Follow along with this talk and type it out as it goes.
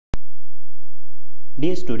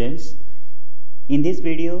Dear students, in this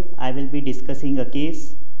video I will be discussing a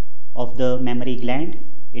case of the mammary gland.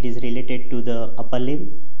 It is related to the upper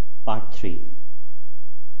limb, part 3.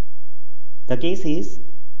 The case is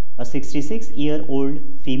a 66-year-old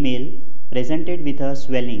female presented with a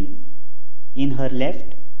swelling in her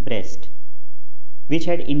left breast, which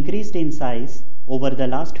had increased in size over the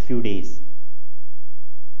last few days.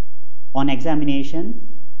 On examination,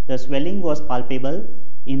 the swelling was palpable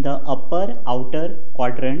in the upper outer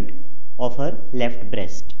quadrant of her left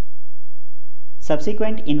breast.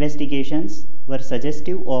 Subsequent investigations were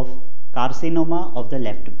suggestive of carcinoma of the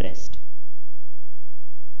left breast.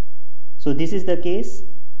 So this is the case,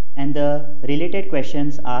 and the related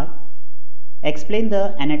questions are: explain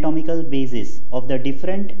the anatomical basis of the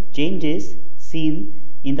different changes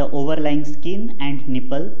seen in the overlying skin and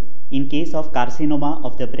nipple in case of carcinoma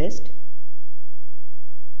of the breast.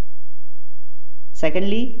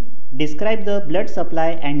 Secondly, describe the blood supply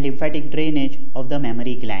and lymphatic drainage of the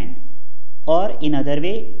mammary gland. Or in other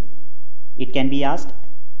way, it can be asked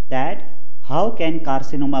that how can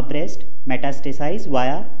carcinoma breast metastasize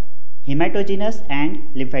via hematogenous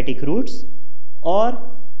and lymphatic routes, or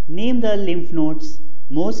name the lymph nodes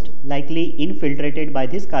most likely infiltrated by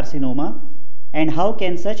this carcinoma, and how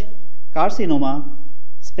can such carcinoma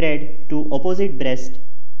spread to opposite breast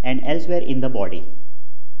and elsewhere in the body.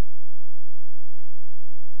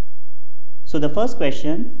 So the first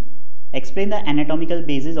question, explain the anatomical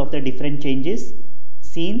basis of the different changes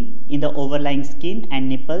seen in the overlying skin and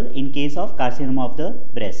nipple in case of carcinoma of the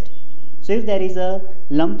breast. So if there is a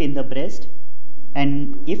lump in the breast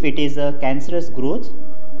and if it is a cancerous growth,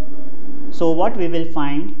 so what we will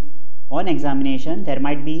find on examination, there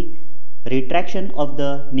might be retraction of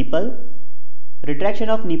the nipple. Retraction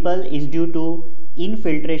of nipple is due to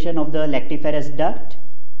infiltration of the lactiferous duct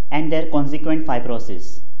and their consequent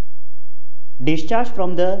fibrosis. Discharge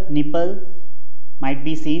from the nipple might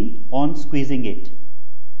be seen on squeezing it.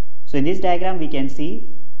 So in this diagram we can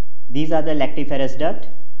see these are the lactiferous duct.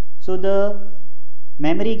 So the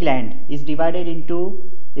mammary gland is divided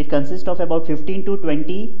into, it consists of about 15 to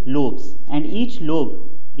 20 lobes, and each lobe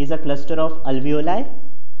is a cluster of alveoli,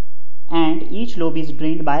 and each lobe is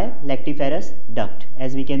drained by lactiferous duct,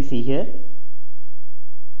 as we can see here.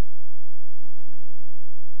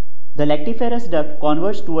 The lactiferous duct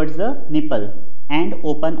converges towards the nipple and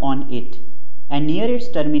open on it, and near its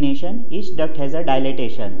termination each duct has a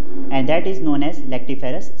dilatation, and that is known as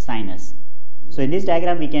lactiferous sinus. So in this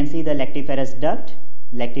diagram we can see the lactiferous duct,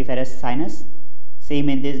 lactiferous sinus, same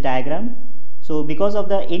in this diagram. So because of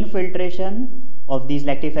the infiltration of these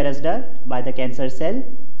lactiferous duct by the cancer cell,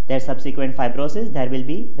 their subsequent fibrosis, there will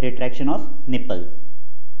be retraction of nipple.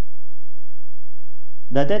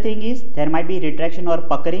 The other thing is there might be retraction or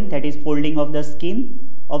puckering, that is folding of the skin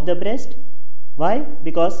of the breast. Why?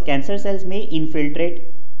 Because cancer cells may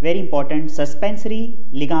infiltrate very important suspensory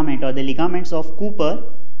ligament or the ligaments of Cooper.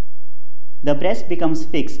 The breast becomes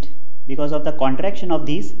fixed because of the contraction of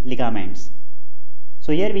these ligaments.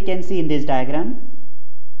 So here we can see in this diagram,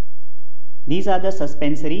 these are the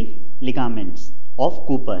suspensory ligaments of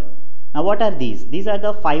Cooper. Now what are these? These are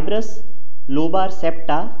the fibrous lobar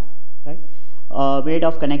septa, right? Made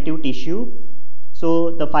of connective tissue.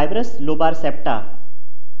 So the fibrous lobar septa,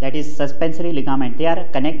 that is suspensory ligament, they are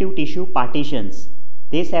connective tissue partitions.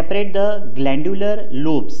 They separate the glandular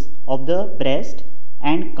lobes of the breast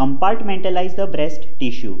and compartmentalize the breast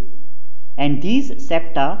tissue. And these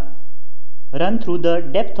septa run through the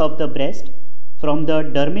depth of the breast from the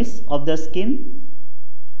dermis of the skin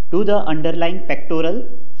to the underlying pectoral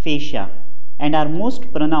fascia, and are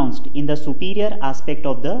most pronounced in the superior aspect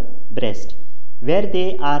of the breast, where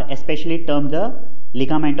they are especially termed the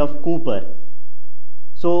ligament of Cooper.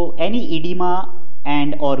 So any edema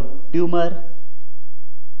and or tumor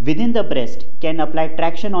within the breast can apply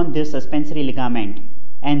traction on this suspensory ligament,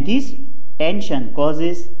 and this tension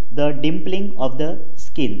causes the dimpling of the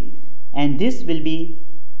skin, and this will be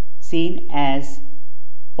seen as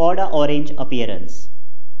poda orange appearance.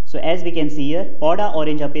 So as we can see here, poda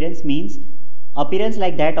orange appearance means appearance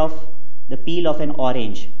like that of the peel of an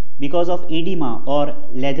orange. Because of edema or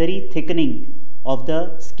leathery thickening of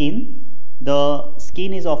the skin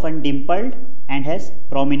is often dimpled and has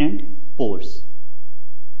prominent pores.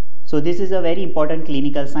 So this is a very important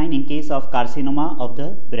clinical sign in case of carcinoma of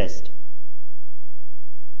the breast.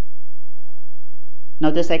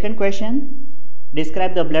 Now the second question,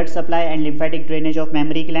 describe the blood supply and lymphatic drainage of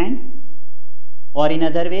mammary gland. Or in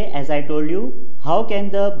other way, as I told you, how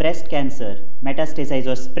can the breast cancer metastasize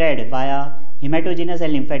or spread via hematogenous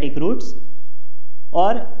and lymphatic routes,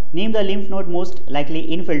 or name the lymph node most likely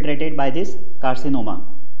infiltrated by this carcinoma.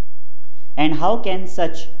 And how can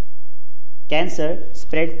such cancer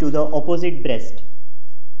spread to the opposite breast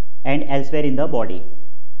and elsewhere in the body?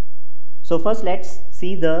 So first let's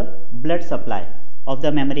see the blood supply of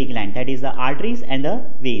the mammary gland, that is the arteries and the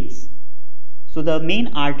veins. So the main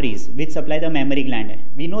arteries which supply the mammary gland,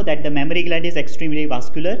 we know that the mammary gland is extremely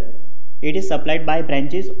vascular. It is supplied by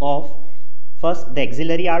branches of first the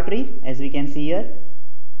axillary artery, as we can see here.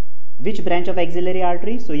 Which branch of axillary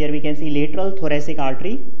artery? So here we can see lateral thoracic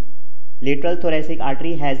artery. Lateral thoracic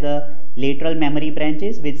artery has the lateral mammary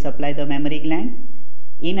branches which supply the mammary gland.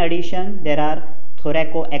 In addition, there are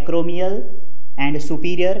thoracoacromial and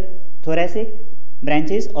superior thoracic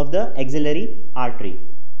branches of the axillary artery.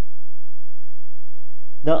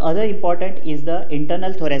 The other important is the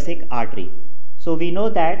internal thoracic artery. So we know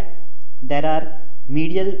that there are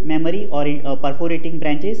medial mammary or perforating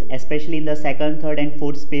branches, especially in the second, third and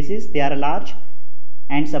fourth spaces. They are large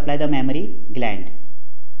and supply the mammary gland.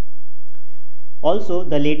 Also,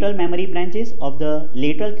 the lateral mammary branches of the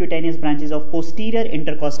lateral cutaneous branches of posterior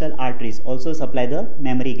intercostal arteries also supply the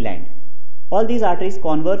mammary gland. All these arteries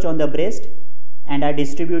converge on the breast and are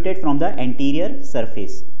distributed from the anterior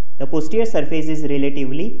surface. The posterior surface is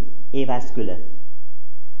relatively avascular.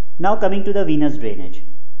 Now coming to the venous drainage.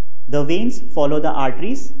 The veins follow the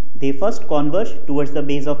arteries. They first converge towards the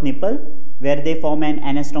base of nipple, where they form an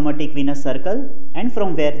anastomotic venous circle, and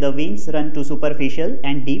from where the veins run to superficial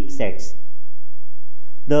and deep sets.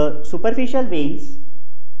 The superficial veins,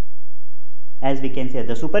 as we can see,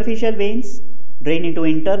 the superficial veins drain into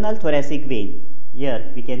internal thoracic vein.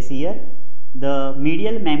 Here we can see here the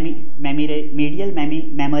medial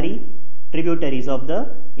mammary tributaries of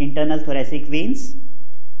the internal thoracic veins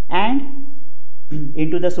and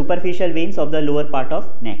into the superficial veins of the lower part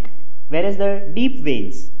of neck, whereas the deep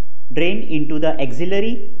veins drain into the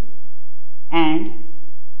axillary and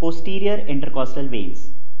posterior intercostal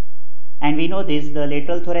veins. And we know this is the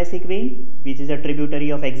lateral thoracic vein, which is a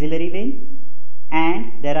tributary of axillary vein,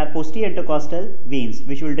 and there are posterior intercostal veins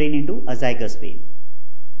which will drain into azygous vein.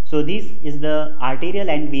 So this is the arterial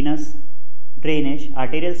and venous drainage,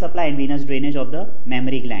 arterial supply and venous drainage of the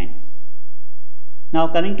mammary gland. Now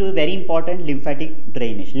coming to a very important lymphatic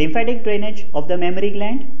drainage. Lymphatic drainage of the mammary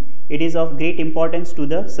gland, it is of great importance to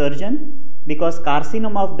the surgeon because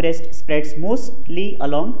carcinoma of breast spreads mostly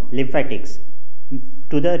along lymphatics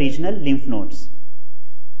to the regional lymph nodes.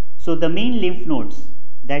 So the main lymph nodes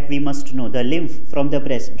that we must know, the lymph from the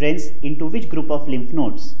breast drains into which group of lymph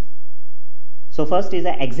nodes? So first is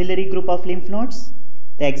the axillary group of lymph nodes.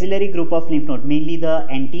 The axillary group of lymph nodes, mainly the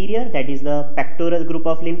anterior, that is the pectoral group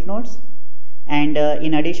of lymph nodes. And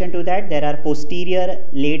in addition to that, there are posterior,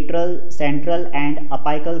 lateral, central and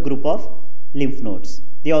apical group of lymph nodes.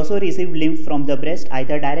 They also receive lymph from the breast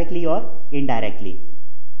either directly or indirectly.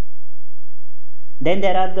 Then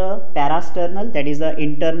there are the parasternal, that is the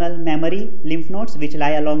internal mammary lymph nodes which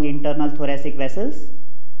lie along internal thoracic vessels.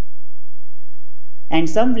 And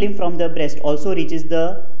some lymph from the breast also reaches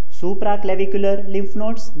the supraclavicular lymph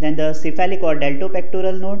nodes, then the cephalic or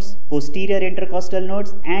deltopectoral nodes, posterior intercostal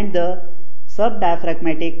nodes and the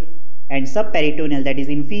subdiaphragmatic and subperitoneal, that is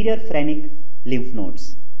inferior phrenic lymph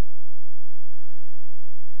nodes.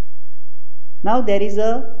 Now there is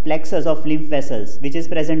a plexus of lymph vessels which is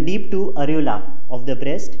present deep to areola of the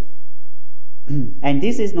breast and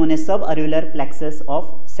this is known as subareolar plexus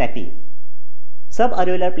of Seppi.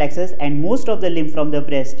 Subareolar plexus and most of the lymph from the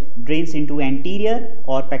breast drains into anterior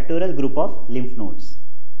or pectoral group of lymph nodes.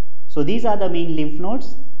 So these are the main lymph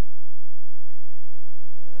nodes.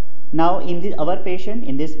 Now in our patient,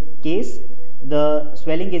 in this case, the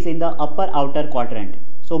swelling is in the upper outer quadrant.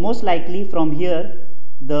 So most likely from here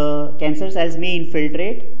the cancer cells may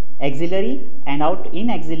infiltrate axillary and out in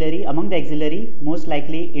axillary, among the axillary, most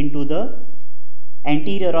likely into the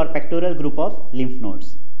anterior or pectoral group of lymph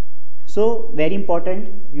nodes. So very important,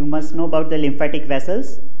 you must know about the lymphatic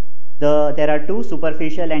vessels. There are two,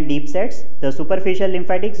 superficial and deep sets. The superficial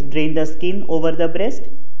lymphatics drain the skin over the breast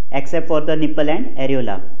except for the nipple and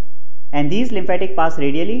areola. And these lymphatic pass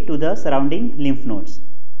radially to the surrounding lymph nodes.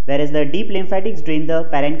 Whereas the deep lymphatics drain the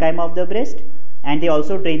parenchyma of the breast and they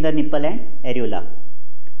also drain the nipple and areola.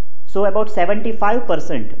 So about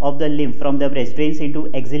 75% of the lymph from the breast drains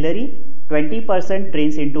into axillary, 20%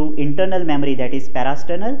 drains into internal mammary, that is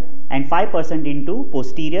parasternal, and 5% into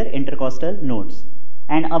posterior intercostal nodes.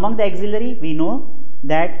 And among the axillary, we know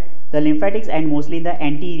that the lymphatics end mostly in the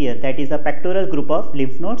anterior, that is the pectoral group of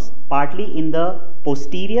lymph nodes, partly in the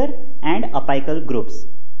posterior and apical groups.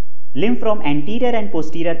 Lymph from anterior and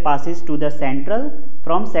posterior passes to the central.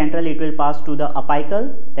 From central it will pass to the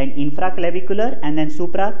apical, then infraclavicular and then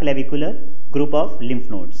supraclavicular group of lymph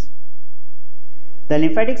nodes. The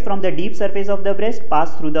lymphatics from the deep surface of the breast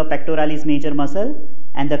pass through the pectoralis major muscle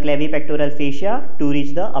and the clavipectoral fascia to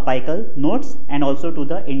reach the apical nodes and also to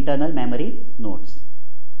the internal mammary nodes.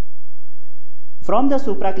 From the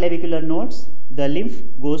supraclavicular nodes, the lymph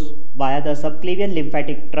goes via the subclavian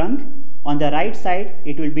lymphatic trunk. On the right side,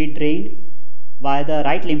 it will be drained via the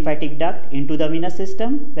right lymphatic duct into the venous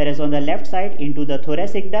system, whereas on the left side into the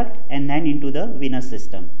thoracic duct and then into the venous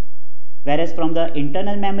system. Whereas from the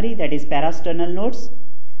internal mammary, that is parasternal nodes,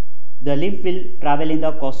 the lymph will travel in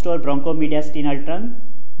the costal bronchomediastinal trunk,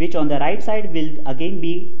 which on the right side will again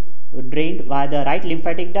be drained via the right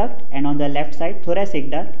lymphatic duct and on the left side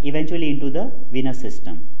thoracic duct, eventually into the venous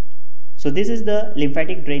system. So this is the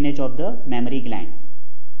lymphatic drainage of the mammary gland.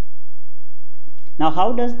 Now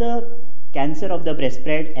how does the cancer of the breast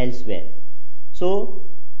spread elsewhere? So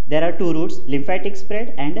there are two routes, lymphatic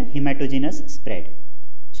spread and hematogenous spread.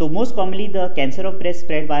 So most commonly the cancer of breast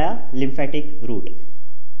spread via lymphatic route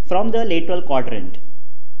from the lateral quadrant,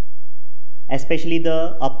 especially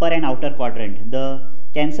the upper and outer quadrant. The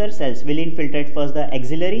cancer cells will infiltrate first the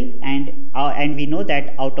axillary and we know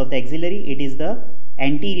that out of the axillary it is the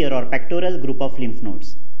anterior or pectoral group of lymph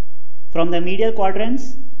nodes. From the medial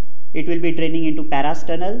quadrants it will be draining into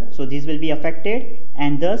parasternal, so this will be affected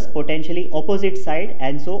and thus potentially opposite side,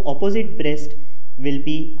 and so opposite breast will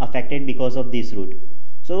be affected because of this route.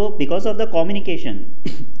 So because of the communication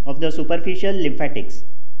of the superficial lymphatics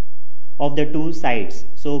of the two sides,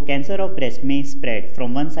 so cancer of breast may spread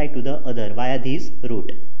from one side to the other via this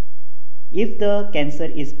route. If the cancer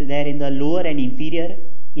is there in the lower and inferior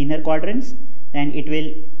inner quadrants, then it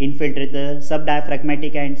will infiltrate the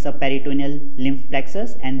subdiaphragmatic and subperitoneal lymph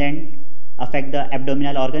plexus and then affect the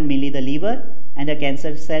abdominal organ, mainly the liver, and the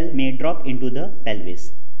cancer cell may drop into the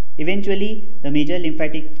pelvis. Eventually,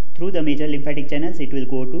 through the major lymphatic channels, it will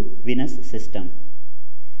go to venous system.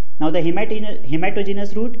 Now the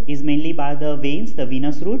hematogenous route is mainly by the veins, the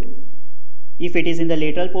venous route. If it is in the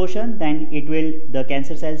lateral portion, then the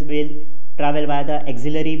cancer cells will travel via the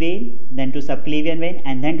axillary vein, then to subclavian vein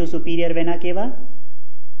and then to superior vena cava.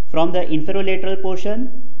 From the inferolateral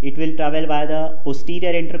portion, it will travel via the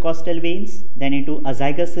posterior intercostal veins, then into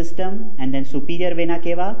azygous system and then superior vena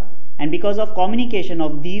cava. And because of communication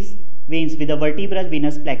of these veins with the vertebral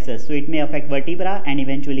venous plexus, so it may affect vertebra and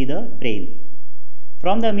eventually the brain.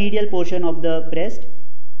 From the medial portion of the breast,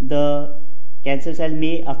 the cancer cell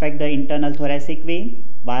may affect the internal thoracic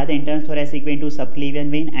vein via the internal thoracic vein to subclavian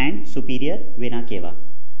vein and superior vena cava.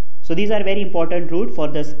 So these are very important route for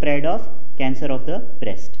the spread of cancer of the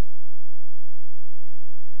breast.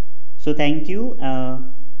 So thank you.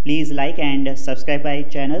 Please like and subscribe my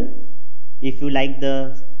channel if you like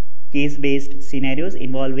the case-based scenarios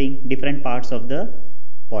involving different parts of the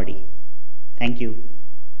body. Thank you.